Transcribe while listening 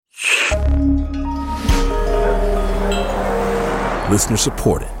Listener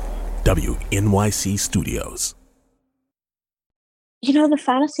supported. WNYC Studios. You know, the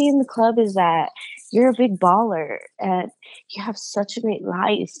fantasy in the club is that you're a big baller and you have such a great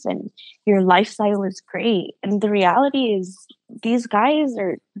life and your lifestyle is great. And the reality is these guys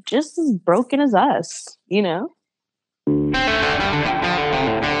are just as broken as us, you know?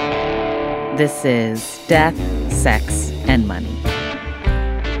 This is Death, Sex, and Money.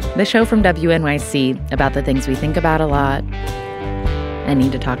 The show from WNYC about the things we think about a lot and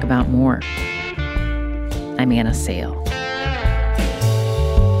need to talk about more. I'm Anna Sale.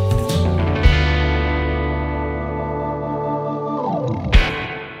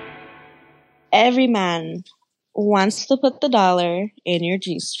 Every man wants to put the dollar in your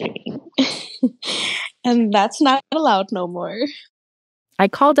G-string. And that's not allowed no more. I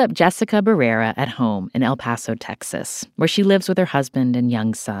called up Jessica Barrera at home in El Paso, Texas, where she lives with her husband and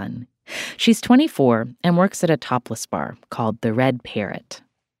young son. She's 24 and works at a topless bar called The Red Parrot.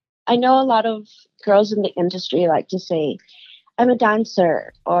 I know a lot of girls in the industry like to say, I'm a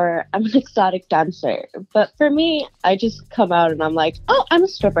dancer or I'm an exotic dancer. But for me, I just come out and I'm like, oh, I'm a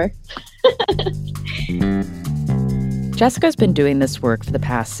stripper. Jessica's been doing this work for the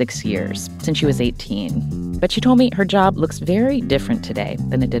past 6 years, since she was 18. But she told me her job looks very different today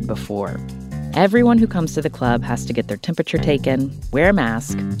than it did before. Everyone who comes to the club has to get their temperature taken, wear a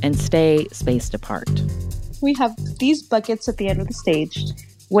mask, and stay spaced apart. We have these buckets at the end of the stage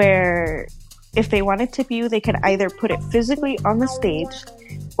where if they want to tip you, they can either put it physically on the stage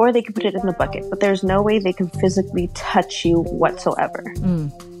or they can put it in the bucket. But there's no way they can physically touch you whatsoever.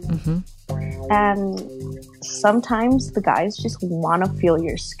 Mm-hmm. And sometimes the guys just want to feel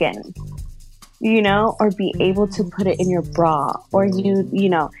your skin, you know, or be able to put it in your bra, or you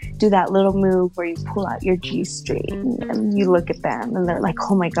know, do that little move where you pull out your G-string and you look at them and they're like,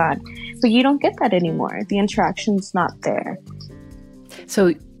 oh my God. But you don't get that anymore. The interaction's not there.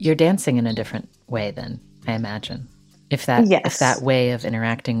 So you're dancing in a different way then, I imagine. If that way of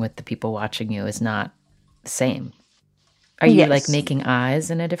interacting with the people watching you is not the same. Are you like making eyes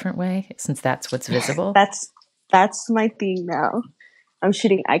in a different way since that's what's visible? That's my thing now. I'm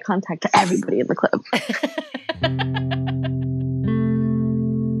shooting eye contact to everybody in the club.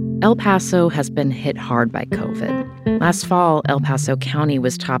 El Paso has been hit hard by COVID. Last fall, El Paso County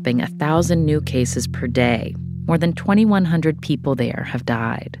was topping 1,000 new cases per day. More than 2,100 people there have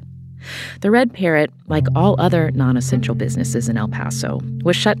died. The Red Parrot, like all other non-essential businesses in El Paso,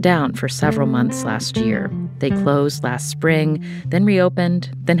 was shut down for several months last year. They closed last spring, then reopened,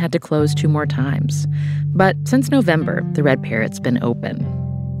 then had to close 2 more times. But since November, the Red Parrot's been open.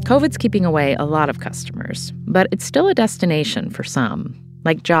 COVID's keeping away a lot of customers, but it's still a destination for some,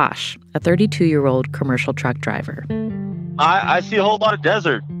 like Josh, a 32-year-old commercial truck driver. I see a whole lot of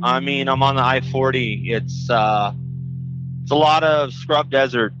desert. I mean, I'm on the I-40. It's a lot of scrub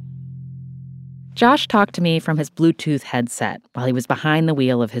desert. Josh talked to me from his Bluetooth headset while he was behind the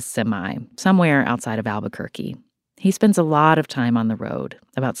wheel of his semi, somewhere outside of Albuquerque. He spends a lot of time on the road,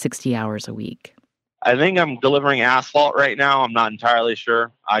 about 60 hours a week. I think I'm delivering asphalt right now. I'm not entirely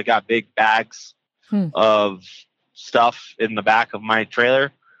sure. I got big bags of stuff in the back of my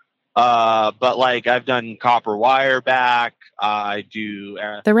trailer. But like I've done copper wire back. I do.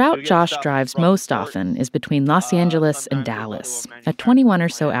 The route Josh drives most often is between Los Angeles and Dallas, a 21 or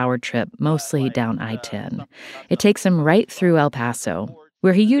so hour trip, mostly down I-10. It takes him right through El Paso,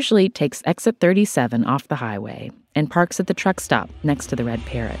 where he usually takes exit 37 off the highway and parks at the truck stop next to the Red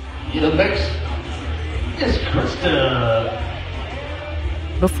Parrot. The mix is Krista.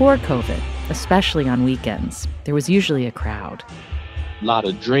 Before COVID, especially on weekends, there was usually a crowd. A lot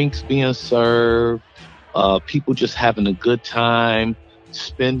of drinks being served, people just having a good time,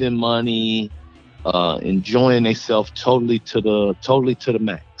 spending money, enjoying themselves totally to the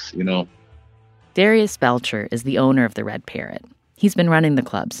max, you know. Darius Belcher is the owner of the Red Parrot. He's been running the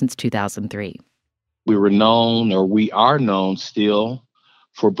club since 2003. We are known still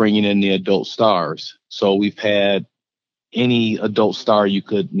for bringing in the adult stars. So we've had any adult star you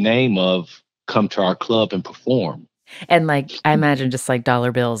could name of come to our club and perform. And like, I imagine just like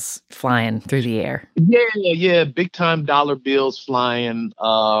dollar bills flying through the air. Yeah. Big time dollar bills flying.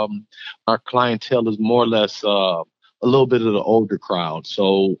 Our clientele is more or less a little bit of the older crowd.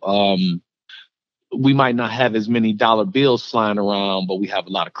 So we might not have as many dollar bills flying around, but we have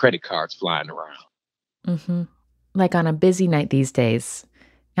a lot of credit cards flying around. Mm-hmm. Like on a busy night these days,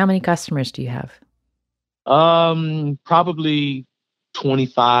 how many customers do you have? Probably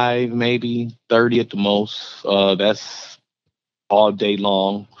 25, maybe 30 at the most. That's all day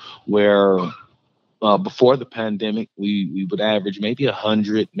long. Where before the pandemic, we would average maybe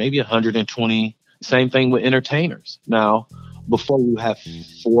 100, maybe 120. Same thing with entertainers. Now, Before we have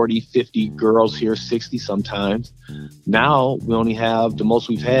 40, 50 girls here, 60 sometimes. Now we only have, the most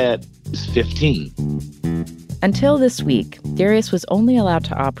we've had is 15. Until this week, Darius was only allowed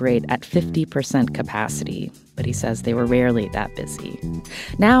to operate at 50% capacity, but he says they were rarely that busy.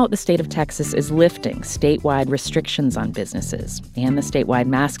 Now the state of Texas is lifting statewide restrictions on businesses and the statewide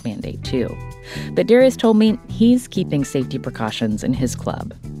mask mandate, too. But Darius told me he's keeping safety precautions in his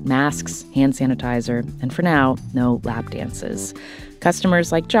club. Masks, hand sanitizer, and for now, no lap dances.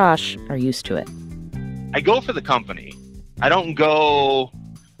 Customers like Josh are used to it. I go for the company. I don't go,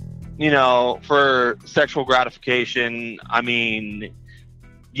 for sexual gratification. I mean,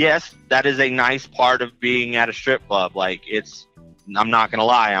 yes, that is a nice part of being at a strip club. Like, I'm not going to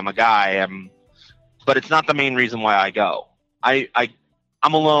lie, I'm a guy, but it's not the main reason why I go. I'm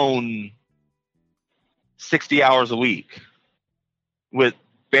alone 60 hours a week with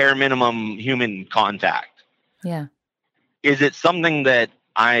bare minimum human contact. Yeah. Is it something that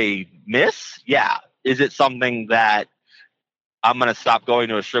I miss? Yeah. Is it something that I'm going to stop going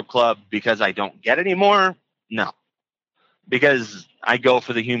to a strip club because I don't get any more? No. Because I go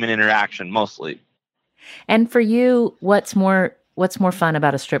for the human interaction mostly. And for you, what's more fun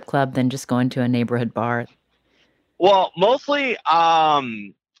about a strip club than just going to a neighborhood bar? Well, mostly I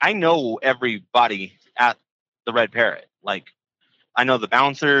know everybody at the Red Parrot. Like, I know the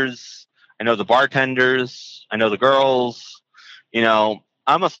bouncers, I know the bartenders, I know the girls. I'm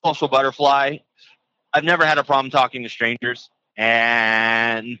a social butterfly. I've never had a problem talking to strangers.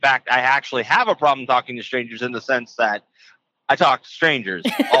 And in fact, I actually have a problem talking to strangers in the sense that I talk to strangers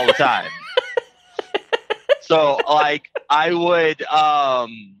all the time. So like I would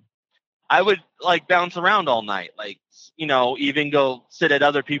like bounce around all night, like, even go sit at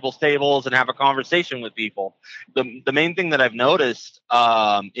other people's tables and have a conversation with people. The main thing that I've noticed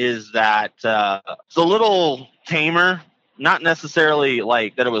is that it's a little tamer, not necessarily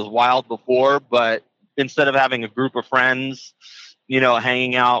like that it was wild before, but instead of having a group of friends,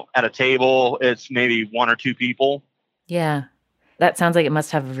 hanging out at a table, it's maybe one or two people. Yeah. That sounds like it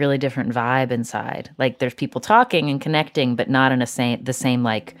must have a really different vibe inside. Like there's people talking and connecting, but not in the same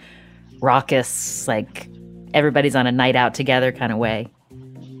like raucous, like everybody's on a night out together kind of way.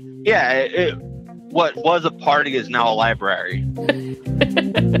 Yeah, what was a party is now a library.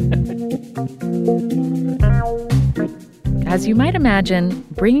 As you might imagine,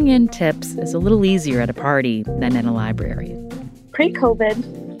 bringing in tips is a little easier at a party than in a library.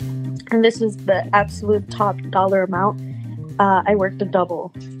 Pre-COVID, and this is the absolute top dollar amount, I worked a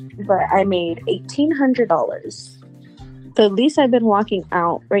double, but I made $1,800. The least I've been walking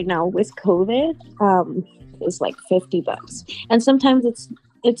out right now with COVID is like $50. And sometimes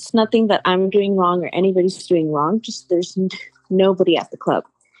it's nothing that I'm doing wrong or anybody's doing wrong. Just there's nobody at the club.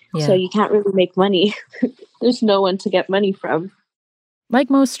 Yeah. So you can't really make money. There's no one to get money from. Like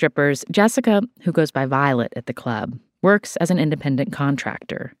most strippers, Jessica, who goes by Violet at the club, works as an independent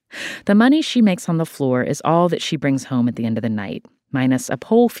contractor. The money she makes on the floor is all that she brings home at the end of the night, minus a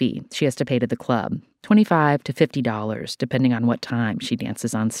pole fee she has to pay to the club, $25 to $50, depending on what time she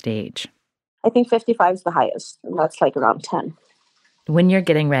dances on stage. I think 55 is the highest, and that's like around 10. When you're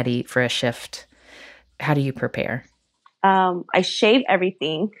getting ready for a shift, how do you prepare? I shave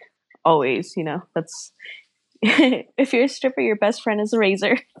everything, always, that's... If you're a stripper, your best friend is a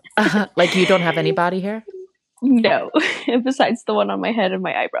razor. Like you don't have any body hair? No, besides the one on my head and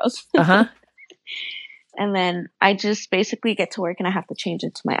my eyebrows. And then I just basically get to work and I have to change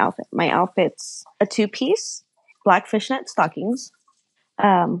it to my outfit. My outfit's a 2-piece, black fishnet stockings,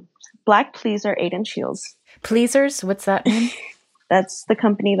 black pleaser 8-inch heels. Pleasers? What's that mean? That's the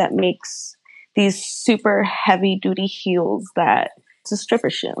company that makes these super heavy duty heels that it's a stripper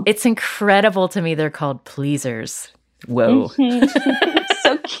shoe. It's incredible to me they're called pleasers. Whoa.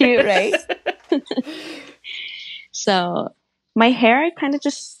 So cute, right? So my hair, I kind of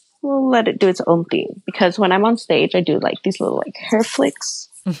just will let it do its own thing, because when I'm on stage, I do like these little like hair flicks.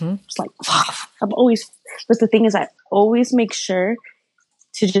 It's like, I'm always, but the thing is I always make sure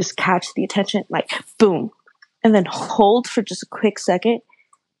to just catch the attention, like boom, and then hold for just a quick second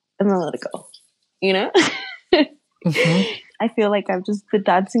and then let it go, I feel like I've just been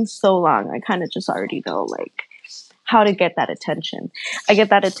dancing so long. I kind of just already know like how to get that attention. I get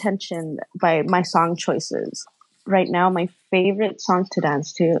that attention by my song choices. Right now, my favorite song to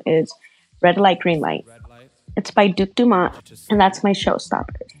dance to is Red Light, Green Light. It's by Duke Dumont, and that's my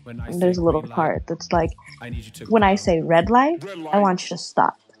showstopper. And there's a little part that's like, when I say red light, I want you to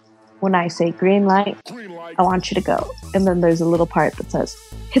stop. When I say green light, I want you to go. And then there's a little part that says,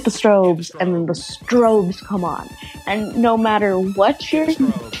 hit the strobes, and then the strobes come on. And no matter what you're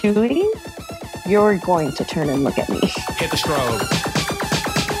doing, you're going to turn and look at me. Hit the strobe.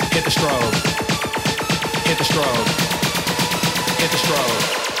 Hit the strobe. Hit the strobe. Hit the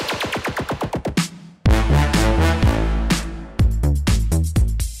strobe.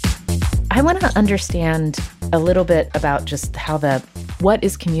 I want to understand a little bit about just how what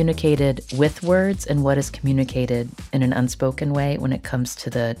is communicated with words and what is communicated in an unspoken way when it comes to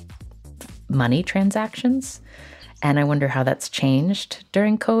the money transactions. And I wonder how that's changed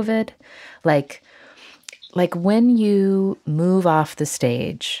during COVID. Like when you move off the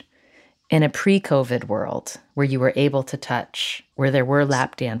stage in a pre-COVID world where you were able to touch, where there were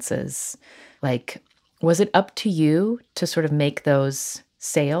lap dances, like, was it up to you to sort of make those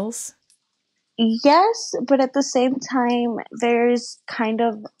sales? Yes, but at the same time, there's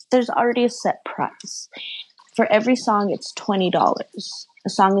already a set price. For every song, it's $20. A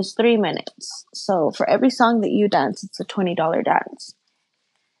song is 3 minutes. So for every song that you dance, it's a $20 dance.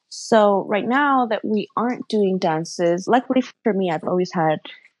 So right now that we aren't doing dances, luckily for me, I've always had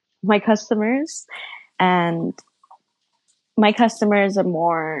my customers, and my customers are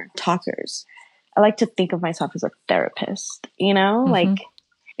more talkers. I like to think of myself as a therapist, like,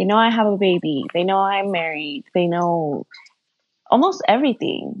 they know I have a baby. They know I'm married. They know almost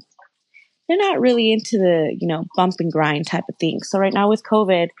everything. They're not really into the, bump and grind type of thing. So right now with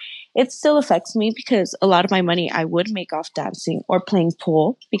COVID, it still affects me because a lot of my money I would make off dancing or playing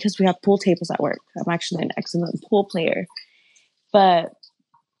pool because we have pool tables at work. I'm actually an excellent pool player. But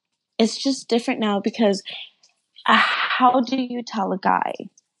it's just different now because how do you tell a guy,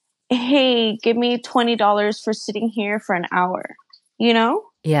 hey, give me $20 for sitting here for an hour,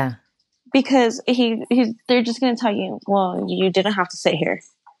 Yeah. Because they're just going to tell you, well, you didn't have to sit here.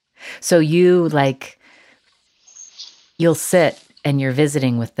 So you'll sit and you're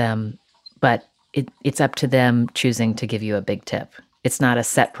visiting with them, but it's up to them choosing to give you a big tip. It's not a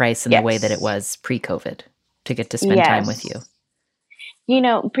set price in the way that it was pre-COVID to get to spend time with you.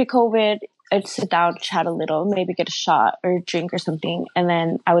 Pre-COVID, I'd sit down, chat a little, maybe get a shot or a drink or something. And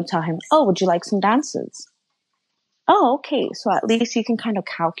then I would tell him, oh, would you like some dances? Oh, okay. So at least you can kind of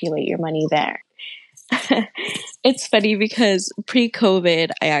calculate your money there. It's funny because pre-COVID,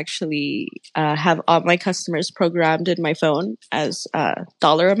 I actually have all my customers programmed in my phone as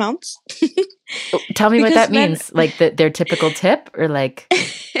dollar amounts. Tell me what that means. Like their typical tip, or like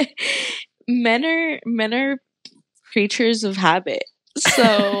men are creatures of habit.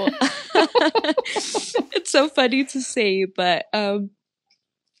 So it's so funny to say, but I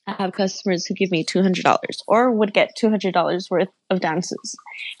have customers who give me $200 or would get $200 worth of dances,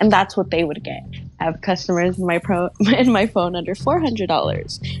 and that's what they would get. I have customers in my phone under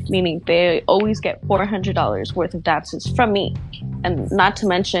 $400, meaning they always get $400 worth of dances from me, and not to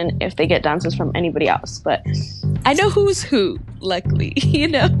mention if they get dances from anybody else. But I know who's who, luckily,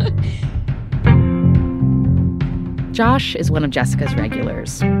 Josh is one of Jessica's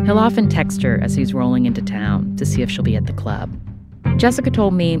regulars. He'll often text her as he's rolling into town to see if she'll be at the club. Jessica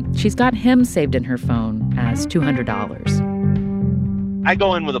told me she's got him saved in her phone as $200. I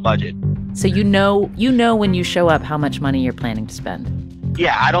go in with a budget. So you know when you show up how much money you're planning to spend.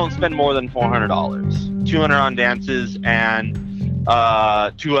 Yeah, I don't spend more than $400. $200 on dances and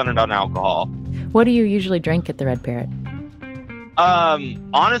 $200 on alcohol. What do you usually drink at the Red Parrot?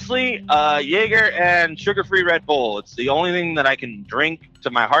 Honestly, Jaeger and sugar-free Red Bull. It's the only thing that I can drink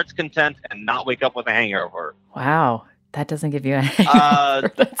to my heart's content and not wake up with a hangover. Wow. That doesn't give you a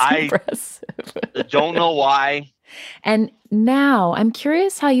hangover. That's impressive. Don't know why. And now I'm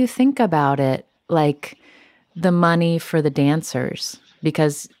curious how you think about it, like the money for the dancers,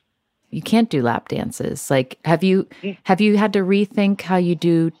 because you can't do lap dances. Like, have you had to rethink how you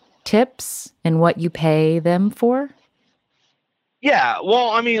do tips and what you pay them for? Yeah. Well,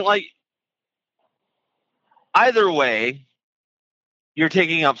 I mean, like, either way, you're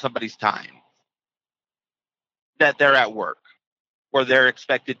taking up somebody's time that they're at work or they're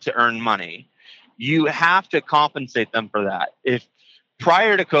expected to earn money. You have to compensate them for that. If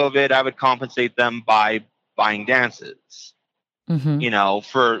prior to COVID, I would compensate them by buying dances,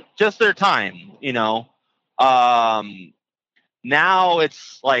 for just their time, now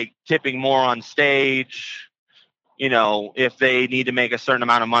it's like tipping more on stage. If they need to make a certain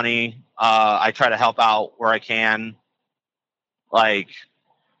amount of money, I try to help out where I can. Like,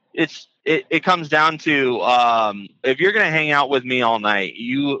 it comes down to if you're going to hang out with me all night,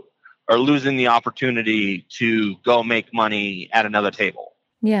 you are losing the opportunity to go make money at another table.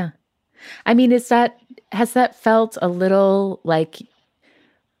 Yeah. I mean, has that felt a little like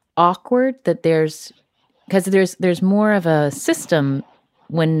awkward that because there's more of a system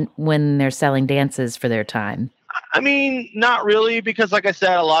when they're selling dances for their time? I mean, not really, because like I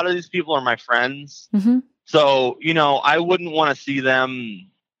said, a lot of these people are my friends. Mm-hmm. So, I wouldn't want to see them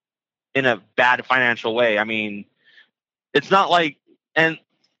in a bad financial way. I mean, it's not like, and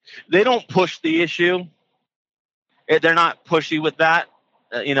they don't push the issue. They're not pushy with that.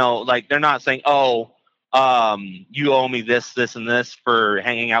 Like they're not saying, "Oh, you owe me this, this, and this for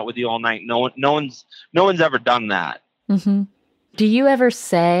hanging out with you all night." No one's ever done that. Mm-hmm. Do you ever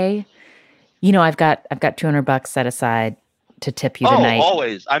say, I've got $200 set aside to tip you tonight? Oh,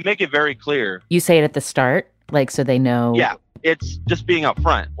 always. I make it very clear. You say it at the start, like so they know. Yeah, it's just being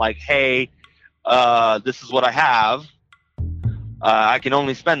upfront. Like, hey, this is what I have. I can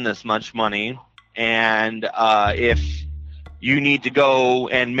only spend this much money, and if you need to go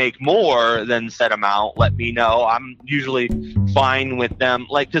and make more than said amount, let me know. I'm usually fine with them,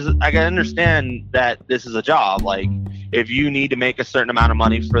 like, because I can understand that this is a job. Like, if you need to make a certain amount of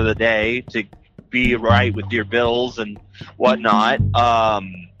money for the day to be right with your bills and whatnot,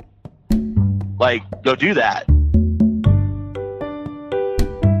 like, go do that.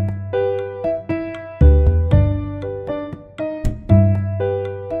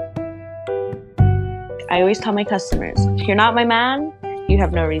 I always tell my customers, if you're not my man, you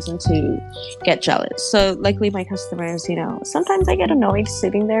have no reason to get jealous. So luckily my customers, sometimes I get annoyed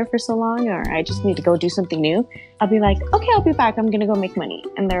sitting there for so long, or I just need to go do something new. I'll be like, okay, I'll be back. I'm going to go make money.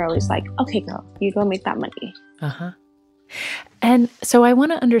 And they're always like, okay, girl, you go make that money. Uh-huh. And so I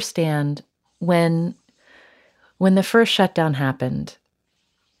want to understand when the first shutdown happened,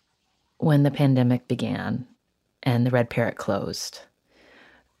 when the pandemic began and the Red Parrot closed,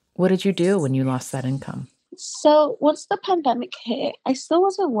 what did you do when you lost that income? So once the pandemic hit, I still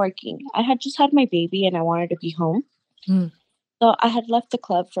wasn't working. I had just had my baby and I wanted to be home. Mm. So I had left the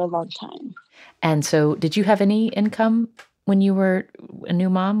club for a long time. And so did you have any income when you were a new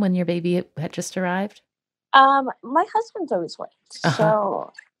mom, when your baby had just arrived? My husband's always worked. Uh-huh.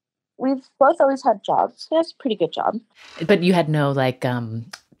 So we've both always had jobs. He has a pretty good job. But you had no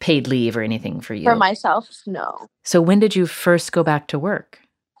paid leave or anything for you? For myself, no. So when did you first go back to work?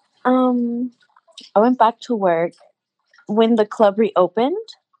 I went back to work when the club reopened.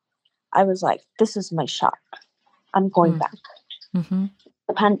 I was like, this is my shot. I'm going back. Mm-hmm.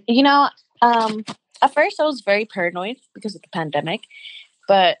 At first I was very paranoid because of the pandemic,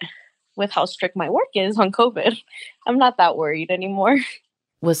 but with how strict my work is on COVID, I'm not that worried anymore.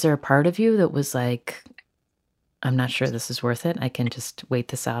 Was there a part of you that was like, I'm not sure this is worth it. I can just wait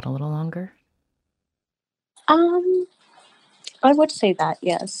this out a little longer? I would say that,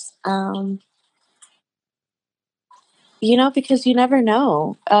 yes. Because you never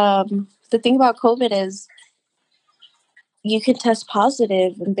know. The thing about COVID is you can test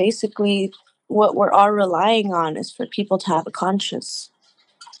positive, and basically what we're all relying on is for people to have a conscience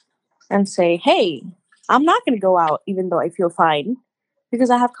and say, hey, I'm not going to go out even though I feel fine because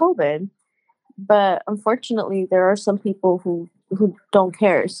I have COVID. But unfortunately, there are some people who don't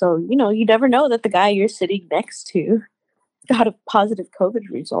care. So, you never know that the guy you're sitting next to got a positive COVID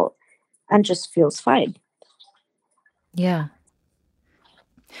result and just feels fine. Yeah.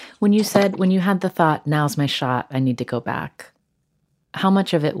 When you had the thought, now's my shot, I need to go back, how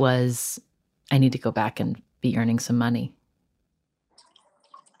much of it was, I need to go back and be earning some money?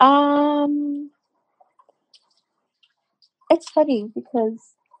 It's funny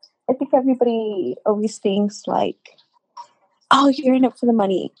because I think everybody always thinks like, oh, you're in it for the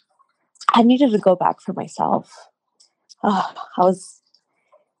money. I needed to go back for myself. I've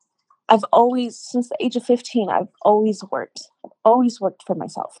always, since the age of 15, I've always worked. I've always worked for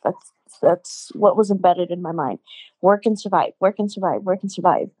myself. That's what was embedded in my mind. Work and survive, work and survive, work and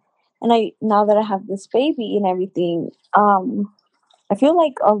survive. And now that I have this baby and everything, I feel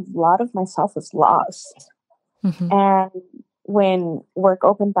like a lot of myself is lost. Mm-hmm. And when work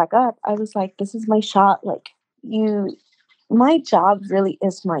opened back up, I was like, this is my shot. Like, my job really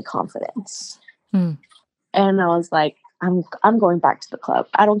is my confidence. Mm. And I was like, I'm going back to the club.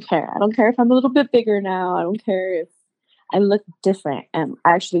 I don't care. I don't care if I'm a little bit bigger now. I don't care if I look different. And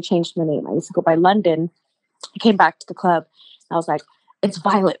I actually changed my name. I used to go by London. I came back to the club. I was like, it's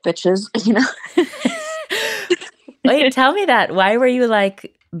Violet, bitches. Wait, tell me that. Why were you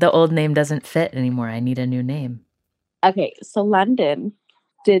like, the old name doesn't fit anymore, I need a new name? Okay, so London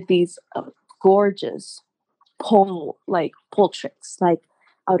did these gorgeous pole tricks. Like,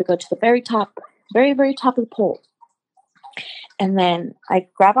 I would go to the very top, very, very top of the pole. And then I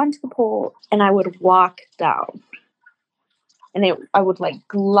grab onto the pole and I would walk down. And I would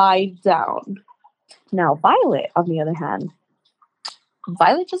glide down. Now, Violet, on the other hand,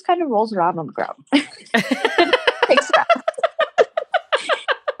 Violet just kind of rolls around on the ground. Takes that.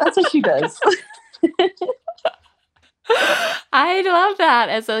 That's what she does. I love that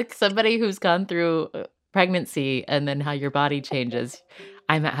as like somebody who's gone through pregnancy and then how your body changes.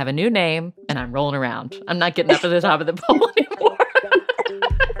 I have a new name and I'm rolling around. I'm not getting up at the top of the pole anymore.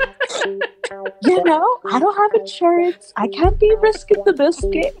 You know, I don't have insurance. I can't be risking the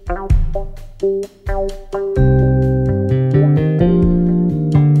biscuit.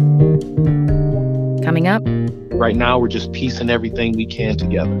 Coming up. Right now, we're just piecing everything we can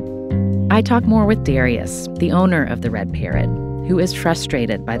together. I talk more with Darius, the owner of the Red Parrot, who is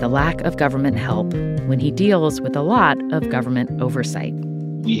frustrated by the lack of government help when he deals with a lot of government oversight.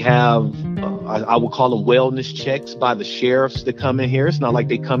 We have, I will call them wellness checks by the sheriffs that come in here. It's not like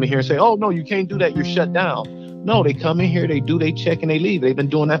they come in here and say, oh, no, you can't do that. You're shut down. No, they come in here, they do their check, and they leave. They've been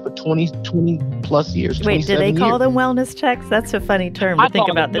doing that for 20 plus years. Wait, do they call them wellness checks? That's a funny term to think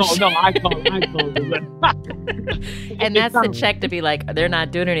about this. No, I call them. And that's the check to be like, they're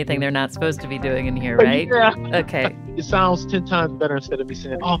not doing anything they're not supposed to be doing in here, right? Yeah. Okay. It sounds 10 times better instead of me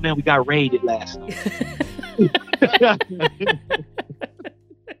saying, oh, man, we got raided last night.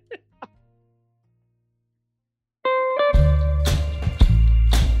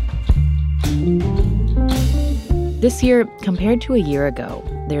 This year, compared to a year ago,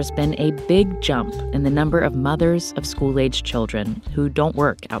 there's been a big jump in the number of mothers of school-aged children who don't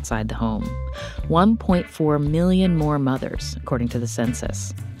work outside the home. 1.4 million more mothers, according to the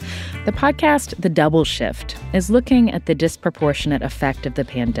census. The podcast, The Double Shift, is looking at the disproportionate effect of the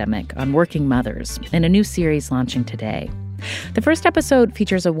pandemic on working mothers in a new series launching today. The first episode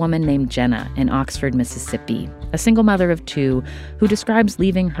features a woman named Jenna in Oxford, Mississippi, a single mother of two who describes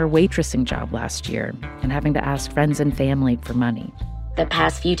leaving her waitressing job last year and having to ask friends and family for money. The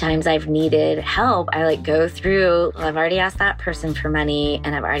past few times I've needed help, I go through, I've already asked that person for money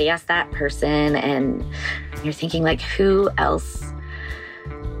and I've already asked that person. And you're thinking who else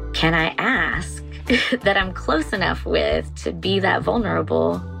can I ask that I'm close enough with to be that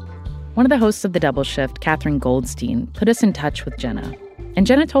vulnerable? One of the hosts of The Double Shift, Catherine Goldstein, put us in touch with Jenna. And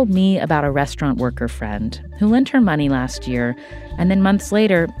Jenna told me about a restaurant worker friend who lent her money last year and then months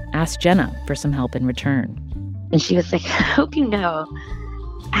later asked Jenna for some help in return. And she was like, I hope you know,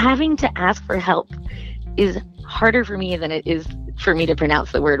 having to ask for help is harder for me than it is for me to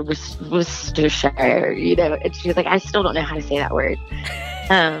pronounce the word Worcestershire, And she was like, I still don't know how to say that word.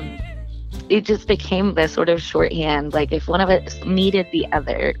 It just became the sort of shorthand, if one of us needed the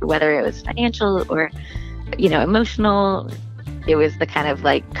other, whether it was financial or, emotional, it was the kind of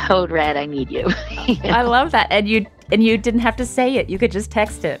code red, I need you. I love that. And you didn't have to say it. You could just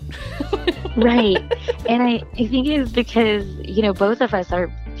text it. Right. And I think it was because, both of us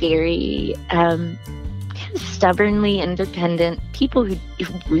are very stubbornly independent people who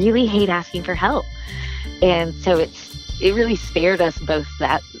really hate asking for help. And so it really spared us both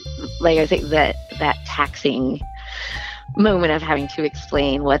that, I think that taxing moment of having to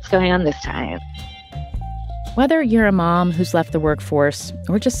explain what's going on this time. Whether you're a mom who's left the workforce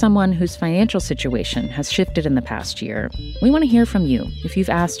or just someone whose financial situation has shifted in the past year, we want to hear from you if you've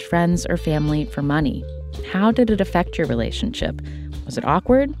asked friends or family for money. How did it affect your relationship? Was it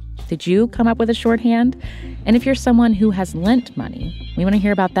awkward? Did you come up with a shorthand? And if you're someone who has lent money, we want to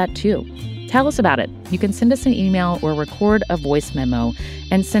hear about that too. Tell us about it. You can send us an email or record a voice memo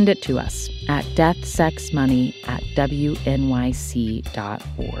and send it to us at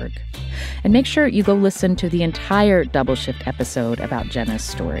deathsexmoney@wnyc.org. And make sure you go listen to the entire Double Shift episode about Jenna's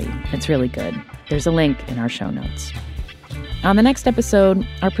story. It's really good. There's a link in our show notes. On the next episode,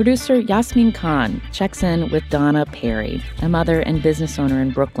 our producer Yasmin Khan checks in with Donna Perry, a mother and business owner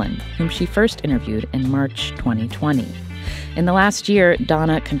in Brooklyn, whom she first interviewed in March 2020. In the last year,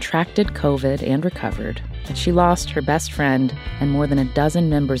 Donna contracted COVID and recovered, but she lost her best friend and more than a dozen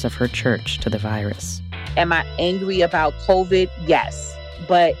members of her church to the virus. Am I angry about COVID? Yes.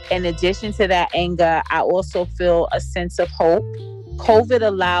 But in addition to that anger, I also feel a sense of hope. COVID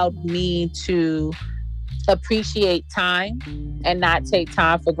allowed me to appreciate time and not take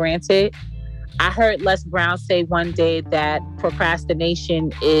time for granted. I heard Les Brown say one day that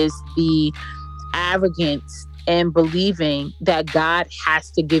procrastination is the arrogance and believing that God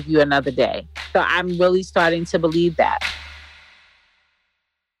has to give you another day. So I'm really starting to believe that.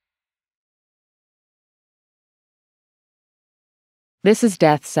 This is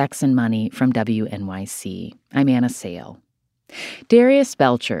Death, Sex, and Money from WNYC. I'm Anna Sale. Darius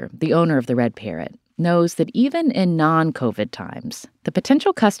Belcher, the owner of the Red Parrot, knows that even in non-COVID times, the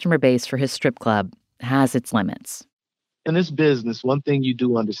potential customer base for his strip club has its limits. In this business, one thing you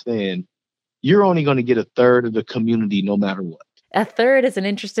do understand, you're only going to get a third of the community no matter what. A third is an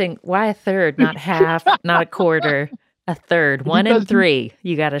interesting, why a third, not half, not a quarter, a third, 1 in 3,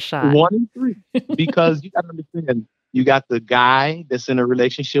 you got a shot. 1 in 3, because you got to understand, You got the guy that's in a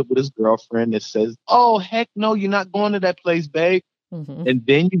relationship with his girlfriend that says, oh, heck no, you're not going to that place, babe. Mm-hmm. And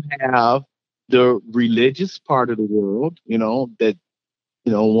then you have the religious part of the world, that,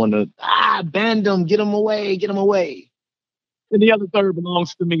 want to, ban them, get them away. And the other third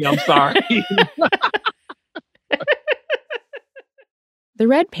belongs to me. I'm sorry. The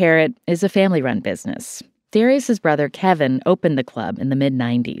Red Parrot is a family-run business. Darius's brother, Kevin, opened the club in the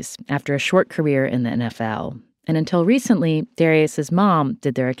mid-'90s after a short career in the NFL. And until recently, Darius's mom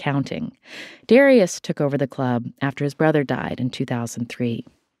did their accounting. Darius took over the club after his brother died in 2003.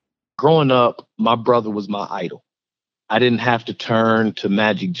 Growing up, my brother was my idol. I didn't have to turn to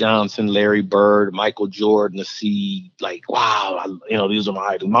Magic Johnson, Larry Bird, Michael Jordan to see, wow, these are my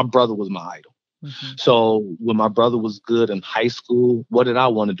idols. My brother was my idol. Mm-hmm. So when my brother was good in high school, what did I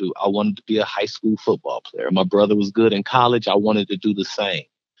want to do? I wanted to be a high school football player. My brother was good in college. I wanted to do the same.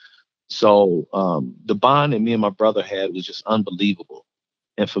 So the bond that me and my brother had was just unbelievable.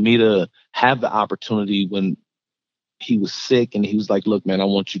 And for me to have the opportunity when he was sick and he was like, look, man, I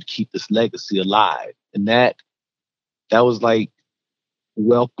want you to keep this legacy alive. And that was like a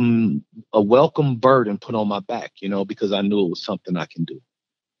welcome burden put on my back, because I knew it was something I can do.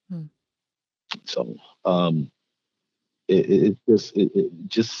 Hmm. So it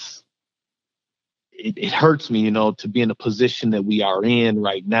hurts me, to be in a position that we are in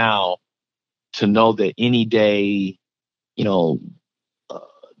right now, to know that any day, the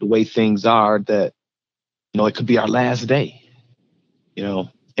way things are, that, it could be our last day,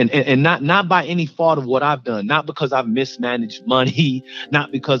 and not by any fault of what I've done, not because I've mismanaged money,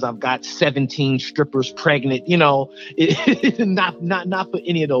 not because I've got 17 strippers pregnant, not for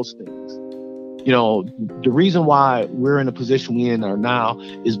any of those things. The reason why we're in the position we are now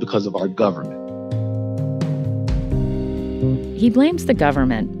is because of our government. He blames the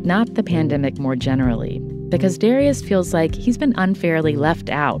government, not the pandemic more generally, because Darius feels like he's been unfairly left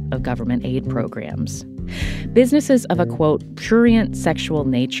out of government aid programs. Businesses of a, quote, prurient sexual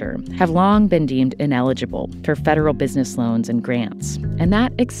nature have long been deemed ineligible for federal business loans and grants, and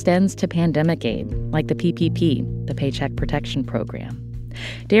that extends to pandemic aid, like the PPP, the Paycheck Protection Program.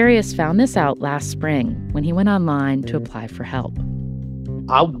 Darius found this out last spring when he went online to apply for help.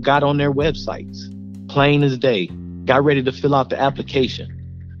 I got on their websites, plain as day, got ready to fill out the application.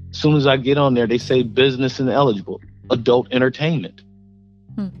 As soon as I get on there, they say business ineligible, adult entertainment.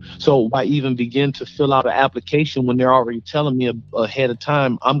 So why even begin to fill out an application when they're already telling me ahead of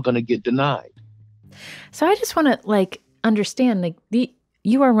time I'm going to get denied? So I just want to understand,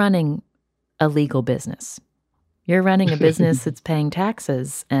 you are running a legal business. You're running a business that's paying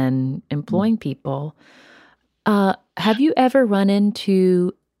taxes and employing people. Have you ever run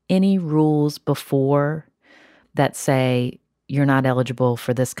into any rules before that say you're not eligible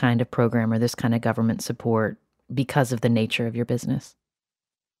for this kind of program or this kind of government support because of the nature of your business?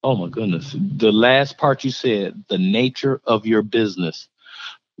 Oh, my goodness. The last part you said, the nature of your business.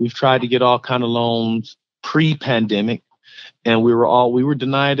 We've tried to get all kind of loans pre-pandemic, and we were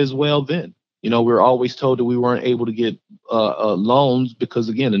denied as well then. We were always told that we weren't able to get loans because,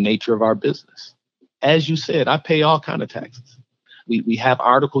 again, the nature of our business. As you said, I pay all kind of taxes. We have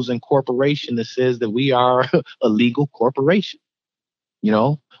articles in corporation that says that we are a legal corporation,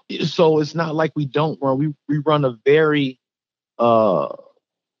 So it's not like we don't run. We run a very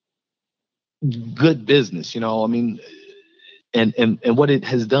good business, and what it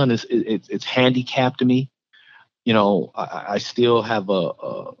has done is it's handicapped me. I still have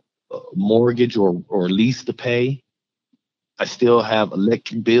a mortgage or lease to pay. I still have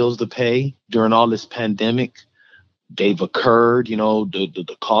electric bills to pay during all this pandemic. They've occurred,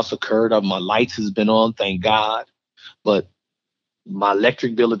 the cost occurred. My lights has been on, thank God. But my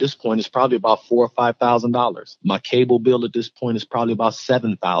electric bill at this point is probably about $4,000 or $5,000. My cable bill at this point is probably about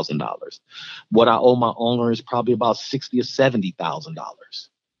 $7,000. What I owe my owner is probably about $60,000 or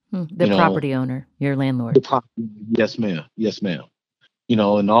 $70,000. The property owner, your landlord. Yes, ma'am.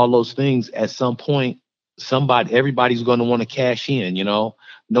 And all those things, at some point, everybody's going to want to cash in.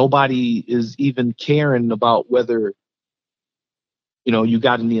 Nobody is even caring about whether you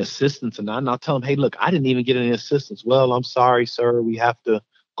got any assistance or not. And I'll tell them, hey, look, I didn't even get any assistance. Well, I'm sorry, sir. We have to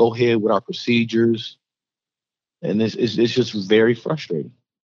go ahead with our procedures. And it's just very frustrating.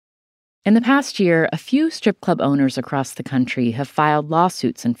 In the past year, a few strip club owners across the country have filed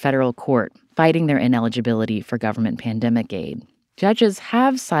lawsuits in federal court fighting their ineligibility for government pandemic aid. Judges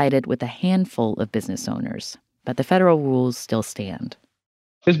have sided with a handful of business owners, but the federal rules still stand.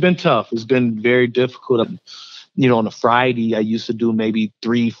 It's been tough. It's been very difficult. On a Friday, I used to do maybe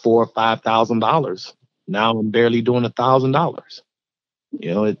 $3,000, $4,000, $5,000. Now I'm barely doing $1,000.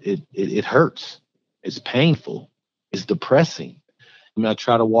 It hurts. It's painful. it's depressing. I mean, I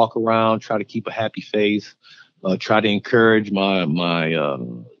try to walk around, try to keep a happy face, try to encourage my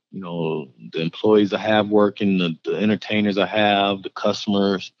the employees I have working, the entertainers I have, the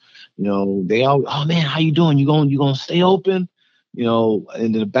customers. They all, oh man, how you doing? You gonna stay open? And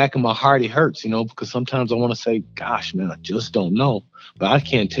in the back of my heart, it hurts, because sometimes I want to say, gosh, man, I just don't know. But I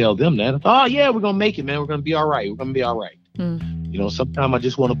can't tell them that. Oh, yeah, we're going to make it, man. We're going to be all right. We're going to be all right. Sometimes I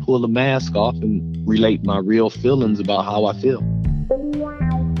just want to pull the mask off and relate my real feelings about how I feel.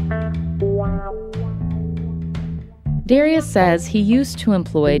 Darius says he used to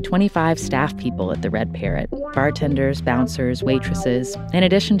employ 25 staff people at the Red Parrot, bartenders, bouncers, waitresses, in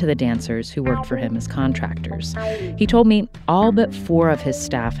addition to the dancers who worked for him as contractors. He told me all but 4 of his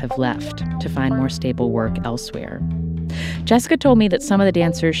staff have left to find more stable work elsewhere. Jessica told me that some of the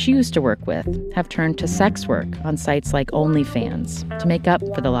dancers she used to work with have turned to sex work on sites like OnlyFans to make up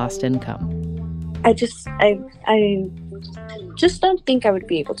for the lost income. I just don't think I would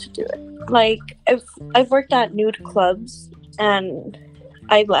be able to do it. Like, I've worked at nude clubs and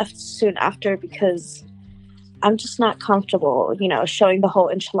I left soon after because I'm just not comfortable, showing the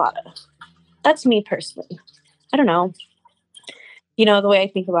whole enchilada. That's me personally. I don't know. The way I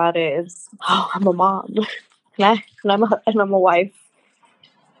think about it is, I'm a mom. Yeah, and I'm a wife.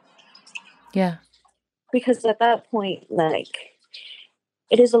 Yeah. Because at that point, like,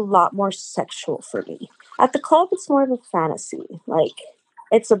 it is a lot more sexual for me. At the club, it's more of a fantasy. Like,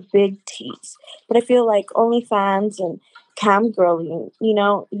 it's a big tease. But I feel like OnlyFans and cam girling,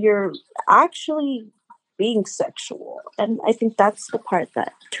 you're actually being sexual. And I think that's the part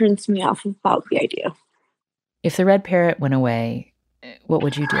that turns me off about the idea. If the Red Parrot went away, what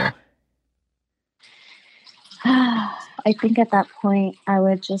would you do? I think at that point, I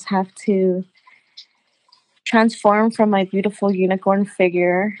would just have to transform from my beautiful unicorn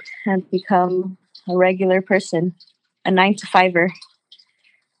figure and become a regular person, a 9-to-5er.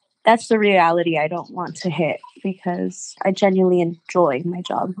 That's the reality I don't want to hit because I genuinely enjoy my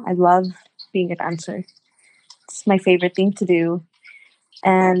job. I love being a dancer. It's my favorite thing to do.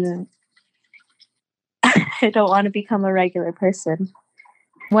 And I don't want to become a regular person.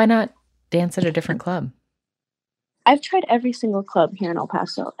 Why not dance at a different club? I've tried every single club here in El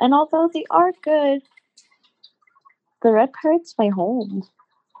Paso. And although they are good, the Red Parrot's my home.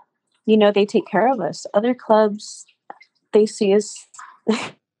 They take care of us. Other clubs, they see us...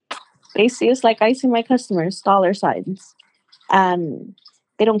 They see us like I see my customers, dollar signs. And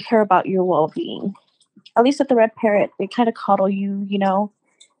they don't care about your well-being. At least at the Red Parrot, they kind of coddle you,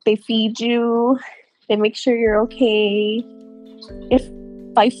 They feed you. They make sure you're okay. If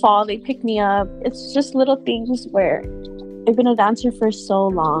I fall, they pick me up. It's just little things where I've been a dancer for so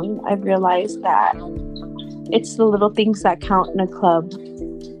long. I've realized that it's the little things that count in a club.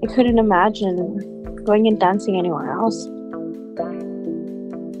 I couldn't imagine going and dancing anywhere else.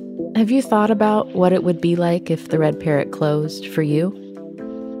 Have you thought about what it would be like if the Red Parrot closed for you?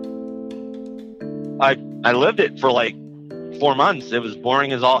 I lived it for like 4 months. It was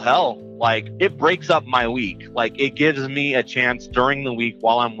boring as all hell. Like, it breaks up my week. Like, it gives me a chance during the week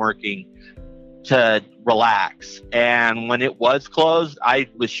while I'm working to relax. And when it was closed, I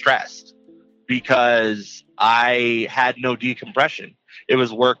was stressed because I had no decompression. It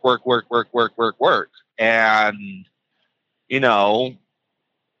was work. And,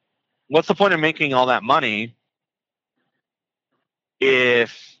 what's the point of making all that money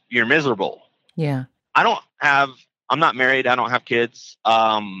if you're miserable? Yeah. I'm not married. I don't have kids.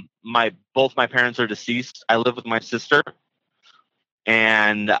 Both my parents are deceased. I live with my sister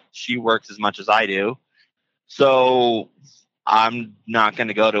and she works as much as I do. So I'm not going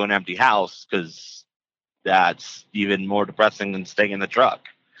to go to an empty house because that's even more depressing than staying in the truck.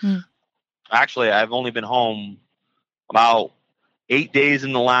 Actually, I've only been home about 8 days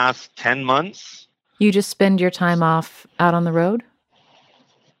in the last 10 months. You just spend your time off out on the road?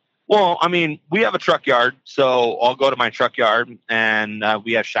 Well, I mean, we have a truck yard, so I'll go to my truck yard and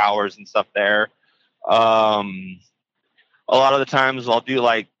we have showers and stuff there. A lot of the times I'll do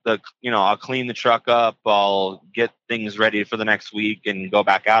I'll clean the truck up. I'll get things ready for the next week and go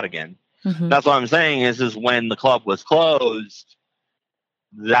back out again. Mm-hmm. That's what I'm saying is when the club was closed,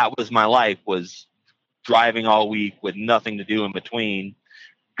 that was my life, was driving all week with nothing to do in between,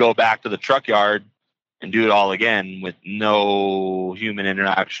 go back to the truck yard and do it all again with no human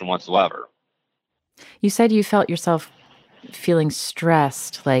interaction whatsoever. You said you felt yourself feeling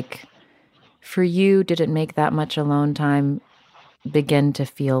stressed. Like, for you, did it make that much alone time begin to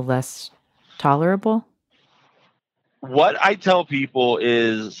feel less tolerable? What I tell people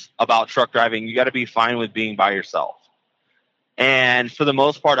is about truck driving, you got to be fine with being by yourself. And for the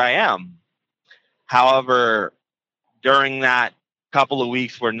most part, I am. However, during that couple of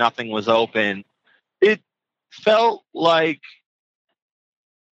weeks where nothing was open, it felt like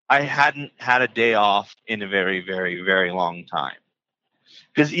I hadn't had a day off in a very, very, very long time.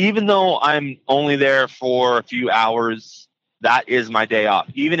 Because even though I'm only there for a few hours, that is my day off.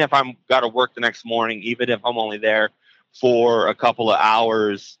 Even if I'm got to work the next morning, even if I'm only there for a couple of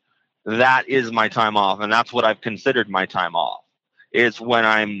hours, that is my time off. And that's what I've considered my time off. It's when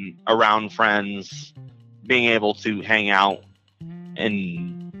I'm around friends, being able to hang out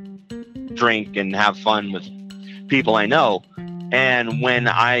and drink and have fun with people I know. And when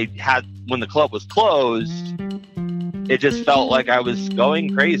the club was closed, it just felt like I was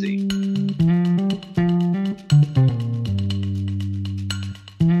going crazy.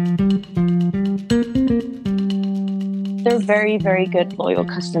 They're very, very good, loyal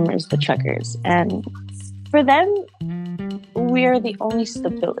customers, the truckers. And for them, we're the only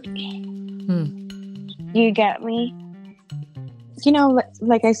stability. You get me? You know,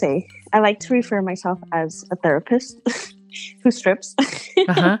 like I say, I like to refer myself as a therapist who strips.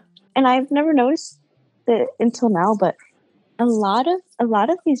 Uh-huh. And I've never noticed it until now, but a lot of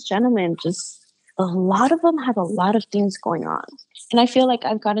these gentlemen, a lot of them have a lot of things going on. And I feel like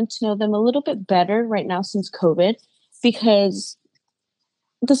I've gotten to know them a little bit better right now since COVID, because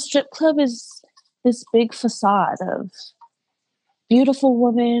the strip club is this big facade of beautiful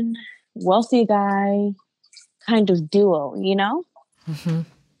woman, wealthy guy kind of duo, you know? Mm-hmm.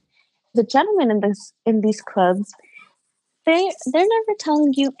 The gentlemen in these clubs, they're never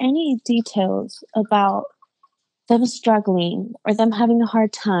telling you any details about them struggling or them having a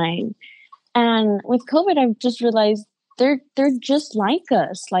hard time. And with COVID, I've just realized they're just like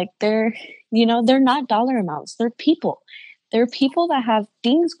us. Like they're not dollar amounts. They're people. They're people that have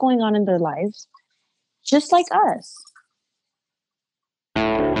things going on in their lives just like us.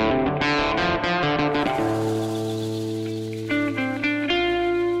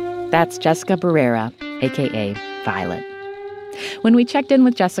 That's Jessica Barrera, a.k.a. Violet. When we checked in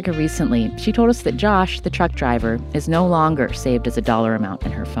with Jessica recently, she told us that Josh, the truck driver, is no longer saved as a dollar amount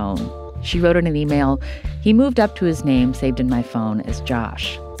in her phone. She wrote in an email, "He moved up to his name saved in my phone as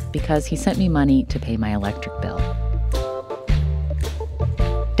Josh because he sent me money to pay my electric bill."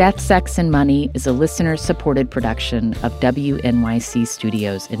 Death, Sex, and Money is a listener-supported production of WNYC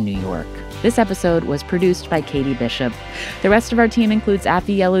Studios in New York. This episode was produced by Katie Bishop. The rest of our team includes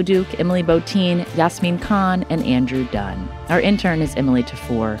Afi Yellowduke, Emily Botine, Yasmin Khan, and Andrew Dunn. Our intern is Emily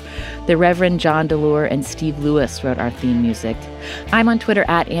Tafour. The Reverend John Delure and Steve Lewis wrote our theme music. I'm on Twitter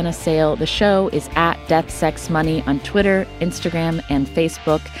at Anna Sale. The show is at Death, Sex, Money on Twitter, Instagram, and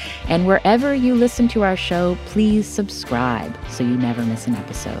Facebook. And wherever you listen to our show, please subscribe so you never miss an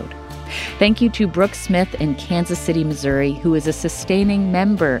episode. Thank you to Brooke Smith in Kansas City, Missouri, who is a sustaining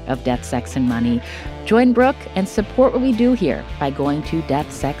member of Death, Sex, and Money. Join Brooke and support what we do here by going to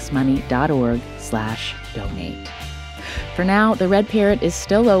deathsexmoney.org/donate. For now, the Red Parrot is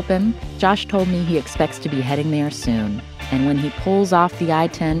still open. Josh told me he expects to be heading there soon. And when he pulls off the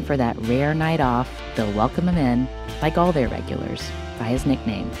I-10 for that rare night off, they'll welcome him in, like all their regulars, by his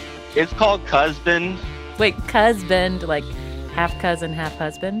nickname. It's called Cusband. Wait, Cusband, like half cousin, half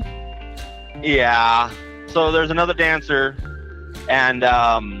husband? Yeah. So there's another dancer, and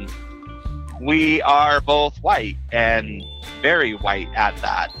we are both white, and very white at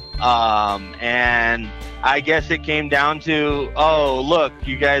that. And I guess it came down to, oh, look,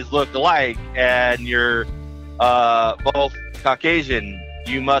 you guys look alike, and you're both Caucasian.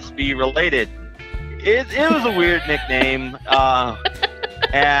 You must be related. It was a weird nickname,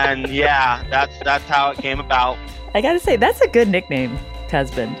 and yeah, that's how it came about. I gotta say, that's a good nickname,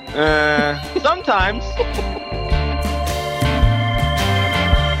 Husband. Sometimes.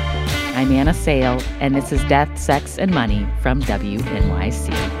 I'm Anna Sale, and this is Death, Sex, and Money from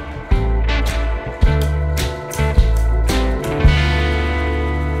WNYC.